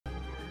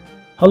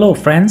Hello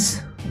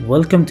friends,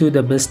 welcome to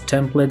the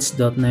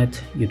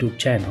besttemplates.net YouTube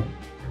channel.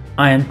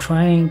 I am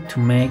trying to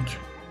make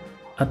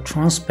a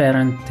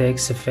transparent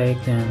text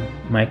effect in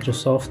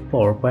Microsoft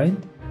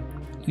PowerPoint.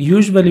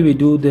 Usually we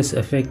do this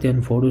effect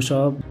in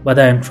Photoshop, but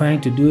I am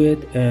trying to do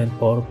it in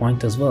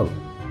PowerPoint as well.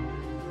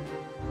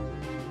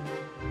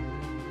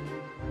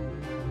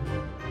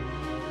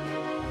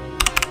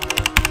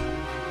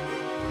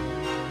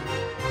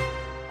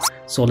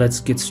 So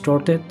let's get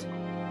started.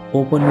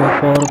 Open your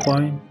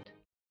PowerPoint.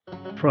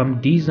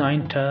 From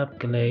Design tab,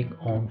 click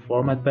on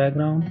Format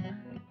Background,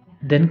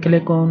 then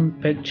click on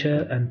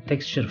Picture and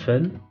Texture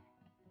Fill.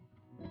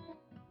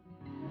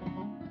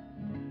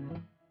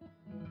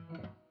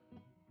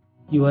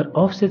 Your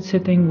offset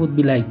setting would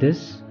be like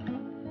this.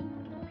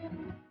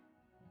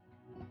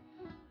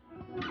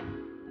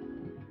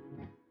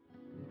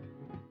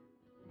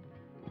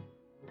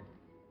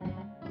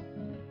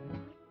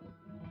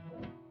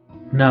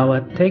 Now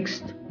add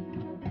text.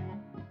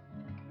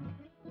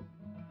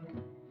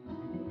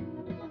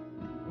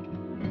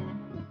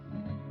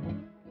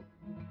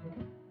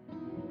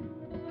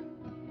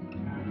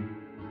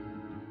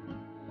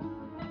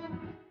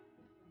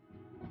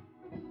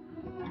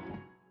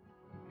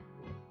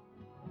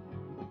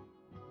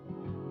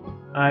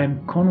 I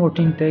am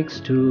converting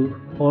text to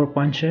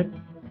PowerPoint shape.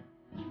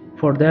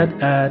 For that,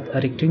 add a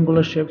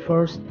rectangular shape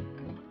first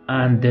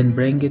and then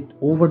bring it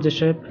over the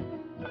shape.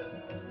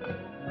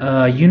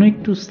 You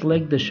need to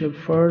select the shape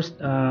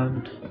first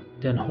and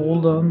then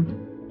hold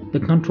on the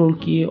control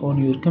key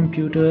on your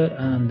computer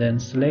and then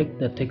select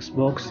the text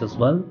box as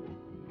well.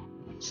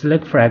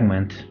 Select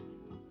fragment.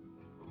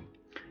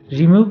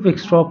 Remove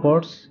extra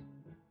parts.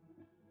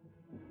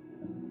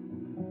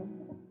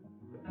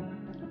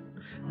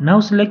 Now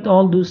select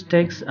all those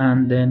texts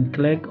and then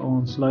click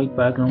on Slide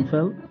Background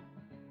Fill.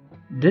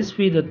 This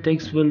way the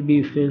text will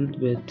be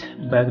filled with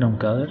background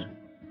color.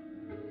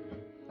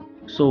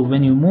 So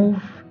when you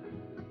move,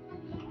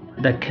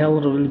 the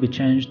color will be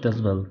changed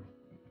as well.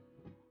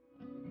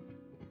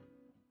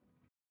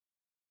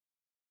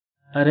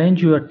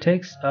 Arrange your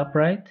text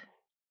upright.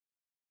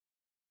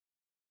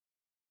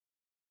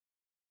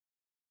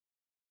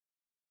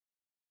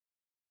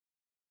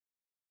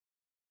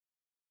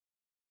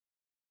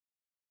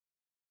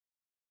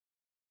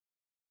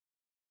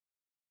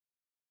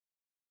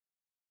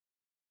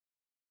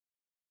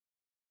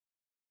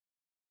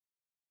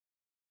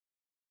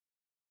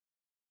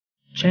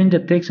 Change the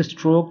text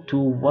stroke to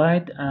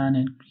white and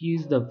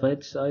increase the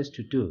width size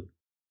to 2.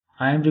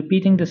 I am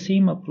repeating the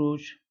same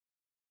approach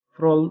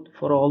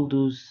for all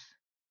those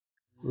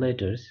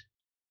letters.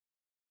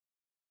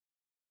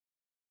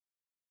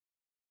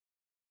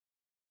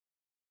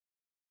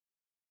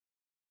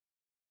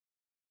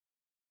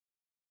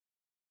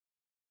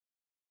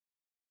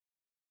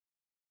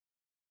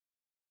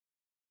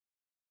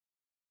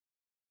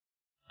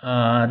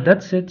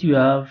 That's it. You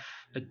have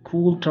a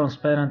cool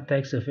transparent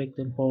text effect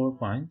in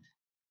PowerPoint.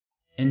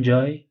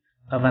 Enjoy.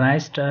 Have a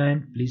nice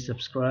time. Please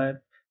subscribe.